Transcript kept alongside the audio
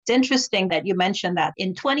It's interesting that you mentioned that.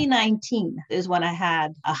 In 2019 is when I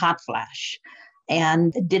had a hot flash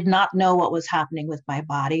and did not know what was happening with my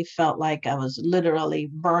body. Felt like I was literally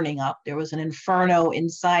burning up. There was an inferno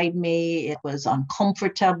inside me. It was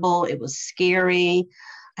uncomfortable. It was scary.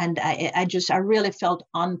 And I really felt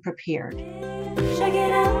unprepared. Check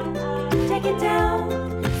it out, take it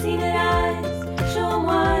down, seen it eyes, show 'em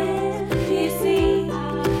wise. Do you see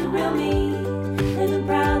the real me? Living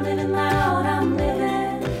proud, living loud, I'm living.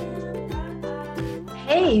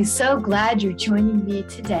 Hey, so glad you're joining me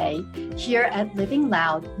today here at Living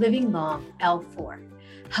Loud, Living Long L4,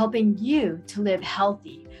 helping you to live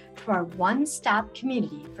healthy through our one-stop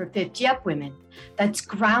community for 50-up women that's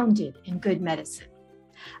grounded in good medicine.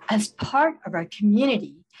 As part of our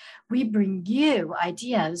community, we bring you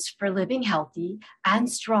ideas for living healthy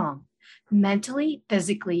and strong, mentally,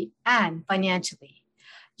 physically, and financially.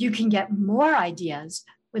 You can get more ideas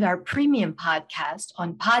with our premium podcast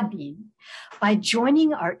on Podbean by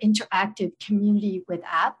joining our interactive community with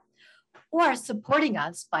app or supporting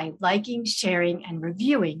us by liking, sharing, and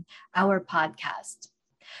reviewing our podcast.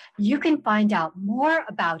 You can find out more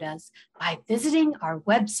about us by visiting our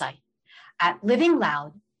website at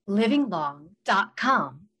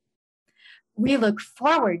livingloudlivinglong.com. We look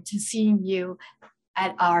forward to seeing you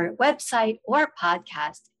at our website or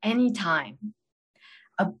podcast anytime.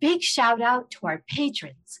 A big shout out to our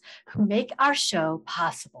patrons who make our show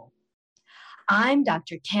possible. I'm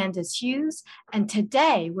Dr. Candace Hughes, and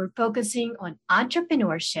today we're focusing on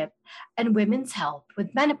entrepreneurship and women's health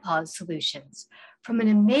with menopause solutions from an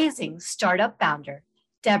amazing startup founder,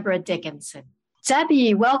 Deborah Dickinson.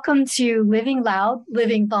 Debbie, welcome to Living Loud,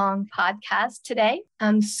 Living Long podcast today.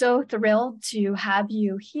 I'm so thrilled to have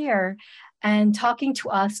you here and talking to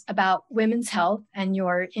us about women's health and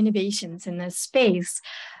your innovations in this space.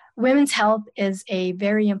 Women's health is a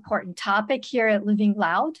very important topic here at Living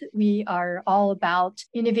Loud. We are all about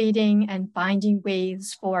innovating and finding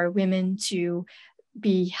ways for women to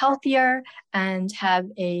be healthier and have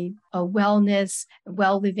a wellness,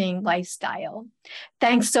 well-living lifestyle.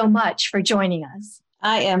 Thanks so much for joining us.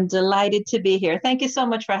 I am delighted to be here. Thank you so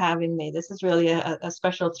much for having me. This is really a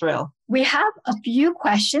special thrill. We have a few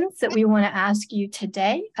questions that we want to ask you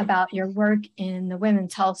today about your work in the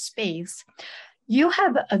women's health space. You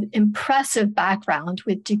have an impressive background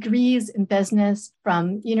with degrees in business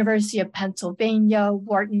from University of Pennsylvania,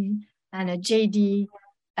 Wharton, and a JD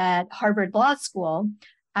at Harvard Law School,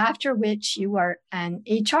 after which you were an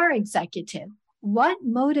HR executive. What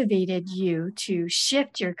motivated you to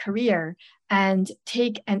shift your career and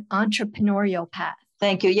take an entrepreneurial path?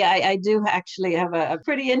 Thank you. Yeah, I do actually have a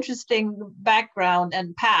pretty interesting background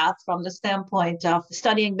and path from the standpoint of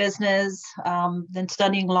studying business, then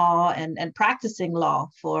studying law and practicing law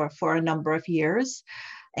for a number of years.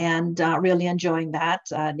 And really enjoying that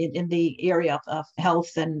in the area of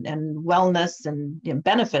health and wellness and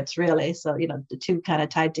benefits, really. So, the two kind of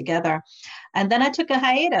tied together. And then I took a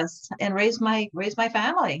hiatus and raised my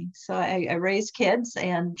family. So I raised kids,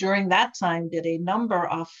 and during that time did a number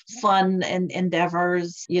of fun and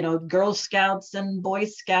endeavors, Girl Scouts and Boy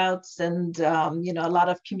Scouts and, a lot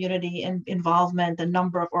of community involvement, a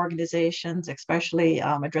number of organizations, especially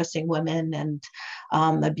addressing women and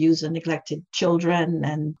abused and neglected children,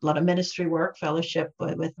 and a lot of ministry work, fellowship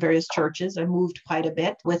with various churches. I moved quite a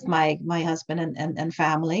bit with my husband and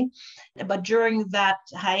family. But during that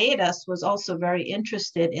hiatus was also very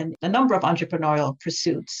interested in a number of entrepreneurial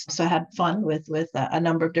pursuits. So I had fun with a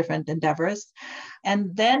number of different endeavors.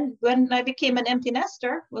 And then when I became an empty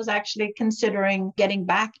nester, was actually considering getting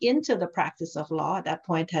back into the practice of law. At that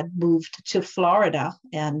point, had moved to Florida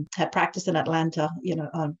and had practiced in Atlanta,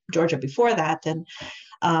 Georgia before that. And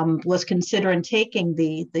was considering taking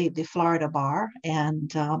the Florida bar.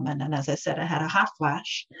 And as I said, I had a hot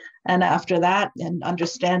flash. And after that, and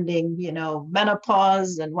understanding,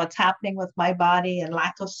 menopause and what's happening with my body and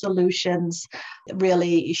lack of solutions,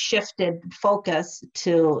 really shifted focus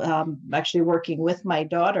to actually working with my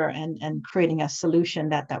daughter and creating a solution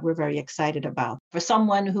that we're very excited about. For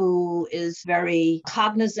someone who is very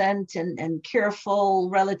cognizant and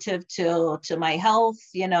careful relative to my health,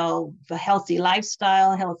 the healthy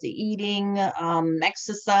lifestyle, healthy eating,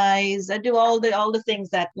 exercise, I do all the things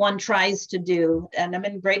that one tries to do, and I'm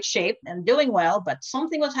in great shape and doing well, but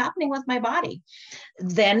something was happening with my body.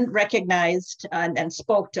 Then recognized and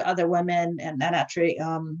spoke to other women, and actually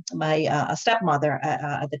my stepmother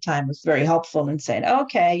at the time was very helpful in saying,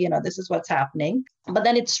 okay, this is what's happening. But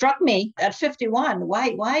then it struck me at 51,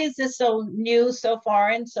 why is this so new, so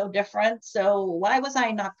foreign, so different? So why was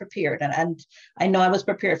I not prepared? And I know I was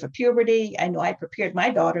prepared for puberty. I know I prepared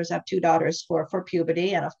my daughters. I have 2 daughters for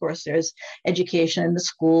puberty. And of course, there's education in the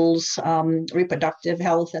schools, reproductive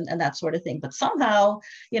health and that sort of thing. But somehow,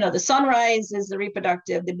 the sunrise is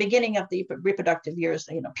the beginning of the reproductive years,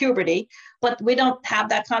 puberty. But we don't have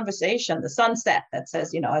that conversation, the sunset that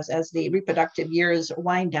says, as the reproductive years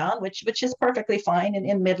wind down, which is perfectly fine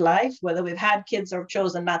in midlife, whether we've had kids or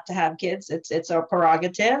chosen not to have kids. It's our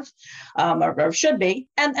prerogative, or should be.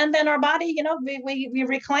 And then our body, we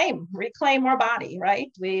reclaim our body,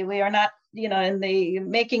 right? We are not, in the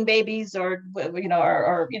making babies or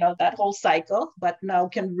that whole cycle, but now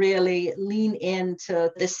can really lean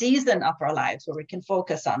into the season of our lives where we can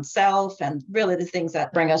focus on self and really the things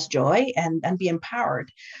that bring us joy and be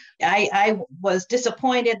empowered. I was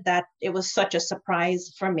disappointed that it was such a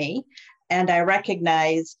surprise for me. And I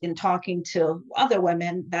recognized in talking to other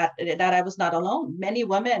women that I was not alone. Many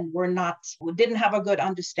women didn't have a good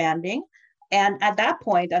understanding. And at that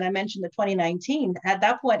point, and I mentioned the 2019, at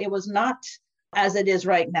that point, it was not as it is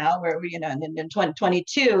right now, where in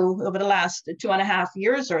 2022, over the last 2.5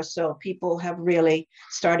 years or so, people have really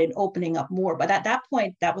started opening up more. But at that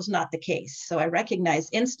point, that was not the case. So I recognized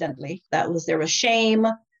instantly there was shame,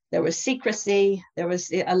 there was secrecy, there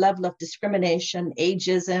was a level of discrimination,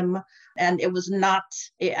 ageism, and it was not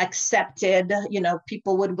accepted.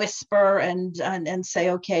 People would whisper and say,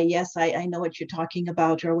 okay, yes, I know what you're talking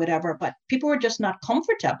about or whatever, but people were just not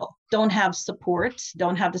comfortable, don't have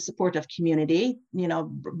the support of community.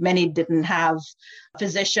 Many didn't have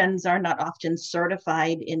physicians, are not often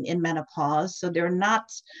certified in menopause. So they're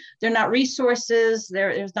not resources.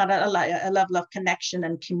 There's not a level of connection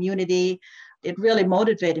and community. It really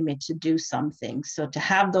motivated me to do something. So to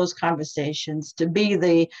have those conversations, to be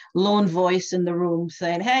the lone voice in the room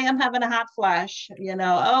saying, hey, I'm having a hot flash,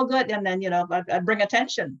 oh, good. And then, I'd bring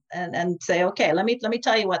attention and say, okay, let me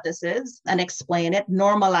tell you what this is and explain it,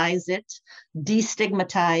 normalize it,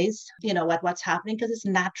 destigmatize, what's happening, because it's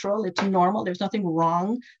natural, it's normal. There's nothing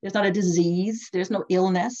wrong. There's not a disease. There's no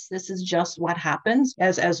illness. This is just what happens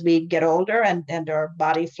as we get older and our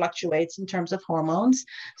body fluctuates in terms of hormones.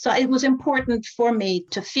 So it was important for me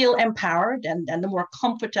to feel empowered, and the more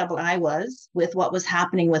comfortable I was with what was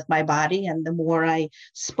happening with my body, and the more I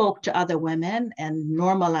spoke to other women and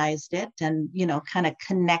normalized it and, kind of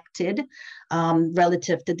connected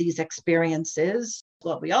relative to these experiences.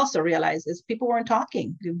 What we also realized is people weren't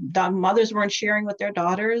talking. Mothers weren't sharing with their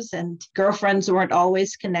daughters, and girlfriends weren't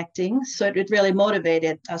always connecting. So it really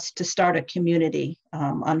motivated us to start a community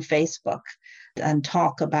on Facebook and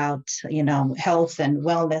talk about, health and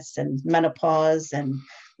wellness and menopause and,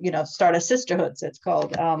 start a sisterhood. So it's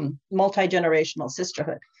called Multi-Generational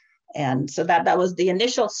Sisterhood. And so that was the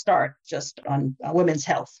initial start just on women's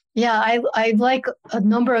health. Yeah, I like a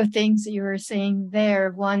number of things that you were saying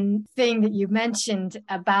there. One thing that you mentioned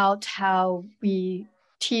about how we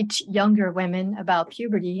teach younger women about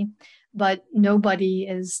puberty, but nobody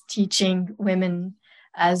is teaching women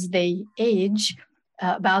as they age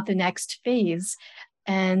about the next phase.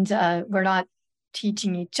 And we're not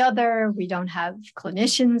teaching each other. We don't have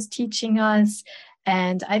clinicians teaching us.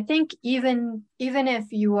 And I think even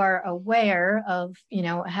if you are aware of,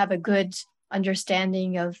 have a good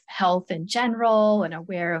understanding of health in general and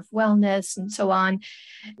aware of wellness and so on,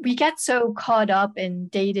 we get so caught up in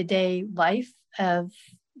day-to-day life of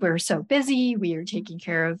we're so busy, we are taking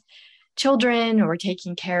care of children, or we're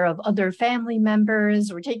taking care of other family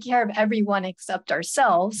members, or we're taking care of everyone except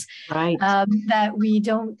ourselves, right? That we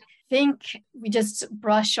don't think, we just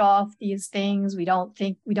brush off these things. We don't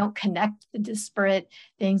connect the disparate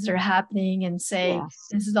things that are happening and say, yes,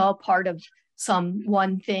 this is all part of some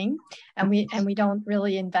one thing. And we don't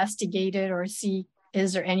really investigate it or see,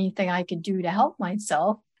 is there anything I could do to help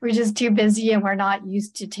myself? We're just too busy and we're not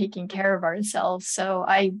used to taking care of ourselves. So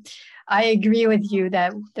I agree with you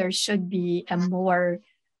that there should be a more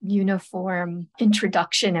uniform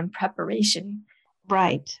introduction and preparation.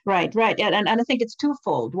 Right. And I think it's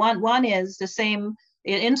twofold. One is the same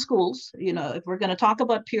in schools. If we're going to talk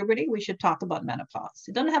about puberty, we should talk about menopause.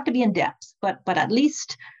 It doesn't have to be in depth, but at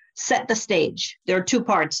least set the stage. There are 2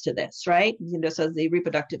 parts to this, right? So the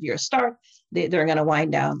reproductive years start, they're going to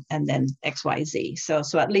wind down and then XYZ.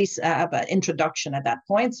 So at least have an introduction at that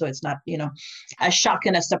point. So it's not, a shock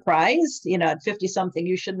and a surprise. At 50 something,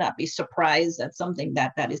 you should not be surprised at something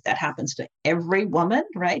that happens to every woman,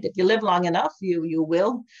 right? If you live long enough, you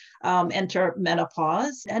will enter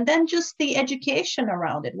menopause. And then just the education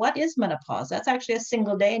around it. What is menopause? That's actually a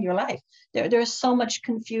single day in your life. There's so much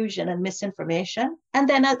confusion and misinformation. And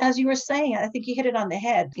then, as you were saying, I think you hit it on the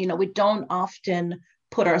head. We don't often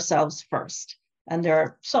put ourselves first. And there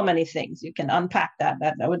are so many things you can unpack that'd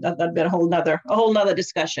be a whole nother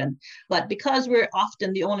discussion. But because we're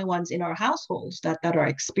often the only ones in our households that are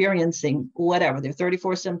experiencing whatever, there are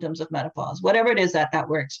 34 symptoms of menopause, whatever it is that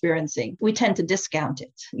we're experiencing, we tend to discount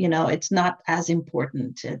it. It's not as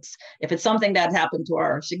important. If it's something that happened to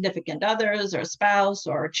our significant others or spouse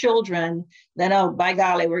or children, then, oh, by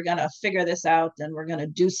golly, we're going to figure this out and we're going to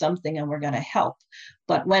do something and we're going to help.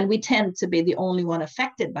 But when we tend to be the only one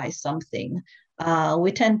affected by something,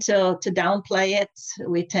 we tend to downplay it.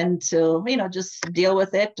 We tend to, just deal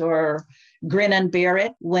with it or grin and bear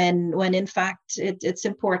it when in fact it's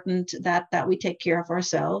important that we take care of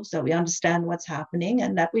ourselves, that we understand what's happening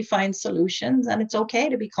and that we find solutions. And it's okay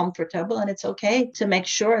to be comfortable and it's okay to make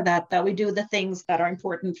sure that we do the things that are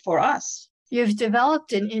important for us. You've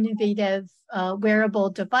developed an innovative wearable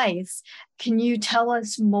device. Can you tell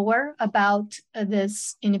us more about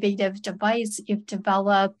this innovative device you've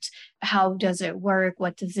developed? How does it work?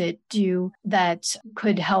 What does it do that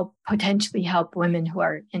could potentially help women who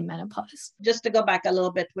are in menopause? Just to go back a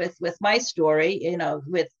little bit with my story,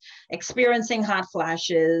 with experiencing hot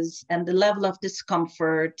flashes and the level of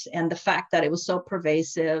discomfort and the fact that it was so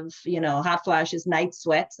pervasive, hot flashes, night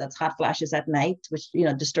sweats, that's hot flashes at night, which,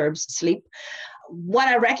 disturbs sleep. What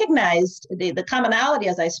I recognized, the commonality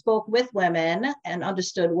as I spoke with women and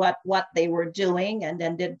understood what they were doing and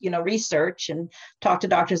then did, research and talked to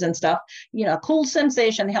doctors and stuff, a cool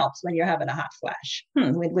sensation helps when you're having a hot flash.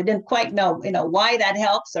 We didn't quite know, why that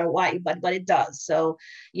helps or why, but it does. So,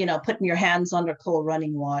 putting your hands under cold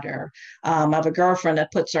running water. I have a girlfriend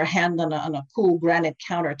that puts her hand on a cool granite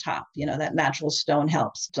countertop, that natural stone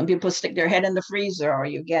helps. Some people stick their head in the freezer or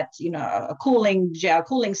you get, a cooling gel,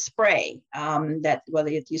 cooling spray. That whether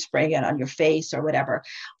you spray it on your face or whatever.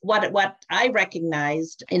 What I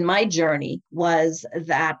recognized in my journey was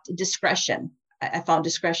that discretion. I found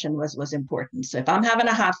discretion was important. So if I'm having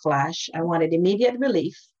a hot flash, I wanted immediate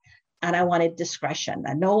relief and I wanted discretion.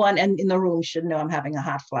 And no one in the room should know I'm having a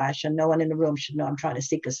hot flash and no one in the room should know I'm trying to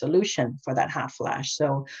seek a solution for that hot flash.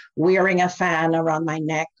 So wearing a fan around my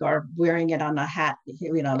neck or wearing it on a hat,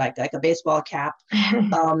 like a baseball cap,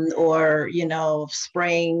 or,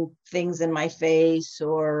 spraying things in my face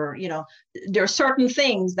or, there are certain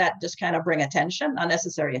things that just kind of bring attention,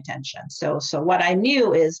 unnecessary attention. So what I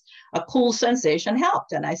knew is a cool sensation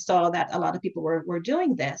helped. And I saw that a lot of people were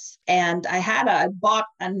doing this. And I bought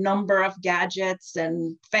a number of gadgets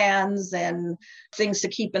and fans and things to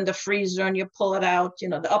keep in the freezer and you pull it out,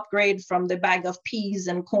 the upgrade from the bag of peas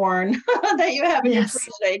and corn that you have in your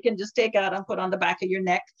freezer, you can just take out and put on the back of your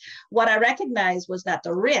neck. What I recognized was that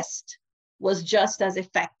the wrist was just as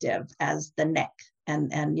effective as the neck. And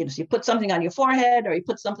so you put something on your forehead or you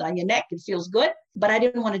put something on your neck, it feels good. But I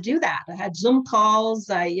didn't want to do that. I had Zoom calls.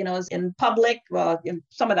 I was in public. Well,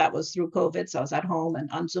 some of that was through COVID. So I was at home and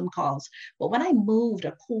on Zoom calls. But when I moved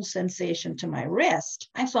a cool sensation to my wrist,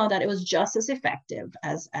 I found that it was just as effective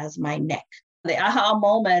as my neck. The aha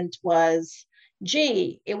moment was,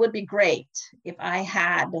 gee, it would be great if I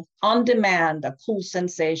had on demand a cool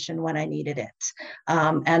sensation when I needed it.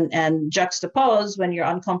 And juxtapose when you're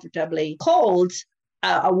uncomfortably cold,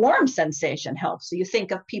 a warm sensation helps. So you think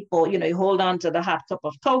of people, you hold on to the hot cup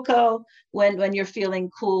of cocoa when you're feeling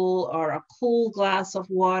cool, or a cool glass of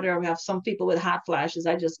water. We have some people with hot flashes.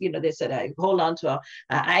 I just, they said, I hold on to a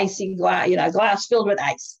icy glass, a glass filled with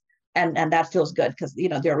ice. And that feels good because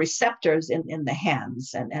there are receptors in the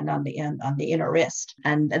hands and on the inner wrist,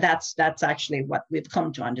 and that's actually what we've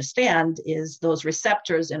come to understand is those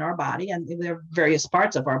receptors in our body, and there are various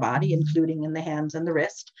parts of our body, including in the hands and the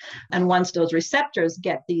wrist. And once those receptors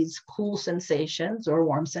get these cool sensations or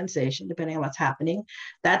warm sensation, depending on what's happening,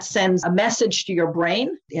 that sends a message to your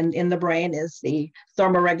brain. In the brain is the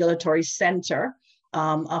thermoregulatory center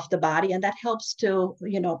of the body, and that helps to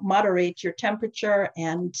moderate your temperature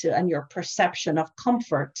and your perception of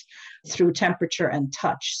comfort through temperature and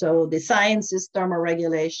touch. So the science is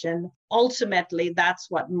thermoregulation. Ultimately, that's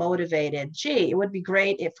what motivated, it would be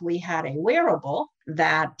great if we had a wearable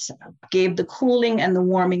that gave the cooling and the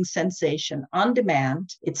warming sensation on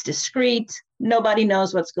demand. It's discreet, nobody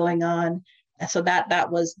knows what's going on. So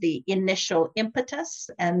that was the initial impetus.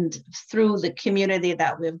 And through the community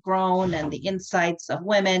that we've grown and the insights of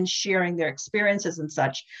women sharing their experiences and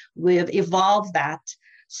such, we've evolved that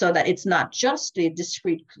so that it's not just a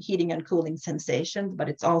discrete heating and cooling sensation, but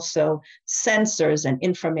it's also sensors and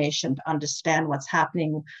information to understand what's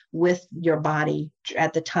happening with your body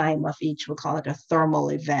at the time of each, we'll call it a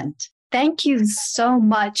thermal event. Thank you so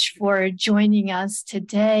much for joining us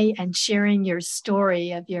today and sharing your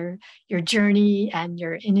story of your journey and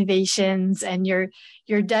your innovations and your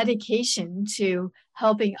dedication to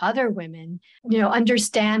helping other women,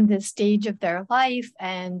 understand this stage of their life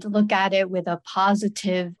and look at it with a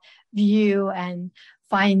positive view and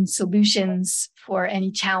find solutions for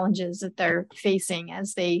any challenges that they're facing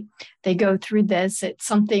as they go through this. It's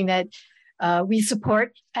something that we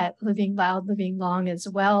support at Living Loud, Living Long as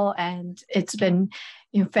well. And it's been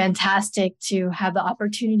fantastic to have the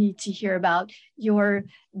opportunity to hear about your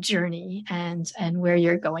journey and where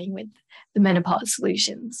you're going with the menopause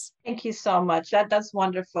solutions. Thank you so much. That's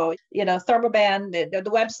wonderful. ThermoBand, the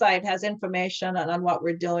website has information on what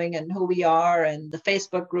we're doing and who we are and the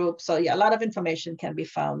Facebook group. So yeah, a lot of information can be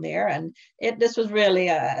found there. And this was really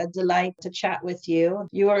a delight to chat with you.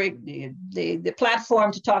 You are the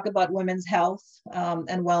platform to talk about women's health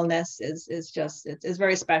and wellness is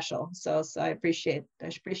very special. So I appreciate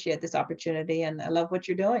this opportunity, and I love what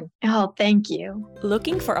you're doing. Oh, thank you.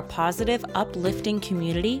 Looking for a positive, uplifting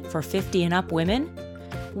community for 50 and up women?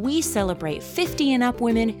 We celebrate 50 and up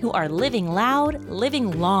women who are living loud,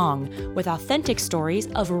 living long, with authentic stories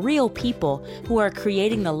of real people who are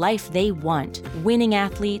creating the life they want, winning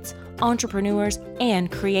athletes, entrepreneurs,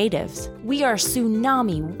 and creatives. We are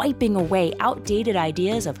tsunami wiping away outdated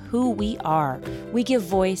ideas of who we are. We give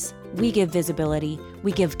voice, we give visibility,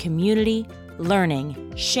 we give community,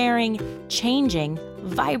 learning, sharing, changing,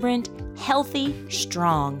 vibrant, healthy,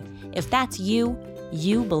 strong. If that's you,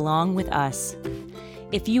 you belong with us.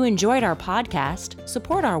 If you enjoyed our podcast,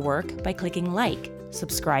 support our work by clicking like,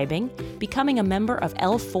 subscribing, becoming a member of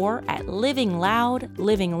L4 at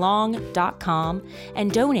livingloudlivinglong.com,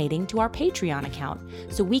 and donating to our Patreon account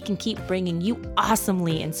so we can keep bringing you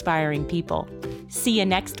awesomely inspiring people. See you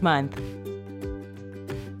next month.